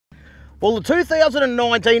Well, the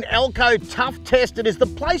 2019 Elco Tough Tested is the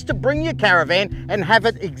place to bring your caravan and have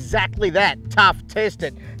it exactly that, tough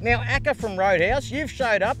tested. Now, Akka from Roadhouse, you've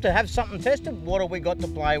showed up to have something tested. What have we got to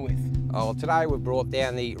play with? Oh, today we've brought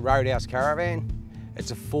down the Roadhouse Caravan.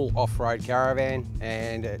 It's a full off-road caravan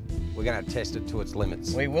and we're going to test it to its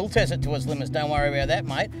limits. We will test it to its limits, don't worry about that,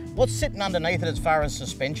 mate. What's sitting underneath it as far as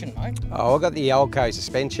suspension, mate? Oh, I've got the Elco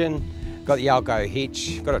suspension, got the Elco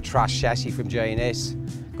hitch, got a truss chassis from G&S.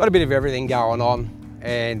 Got a bit of everything going on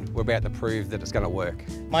and we're about to prove that it's going to work.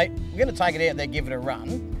 Mate, we're going to take it out there, give it a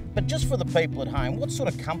run, but just for the people at home, what sort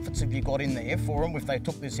of comforts have you got in there for them if they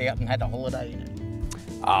took this out and had a holiday in it?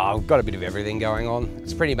 Oh, I've got a bit of everything going on.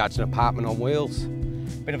 It's pretty much an apartment on wheels.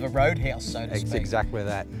 Bit of a roadhouse, so to speak. It's exactly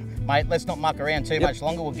that. Mate, let's not muck around too much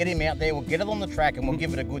longer. We'll get him out there, we'll get it on the track and we'll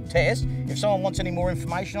give it a good test. If someone wants any more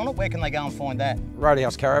information on it, where can they go and find that?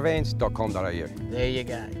 Roadhousecaravans.com.au. There you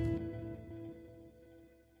go.